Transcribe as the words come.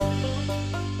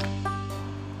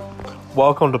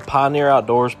Welcome to Pioneer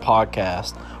Outdoors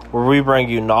Podcast, where we bring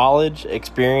you knowledge,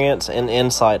 experience, and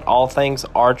insight, all things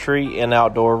archery and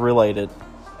outdoor related.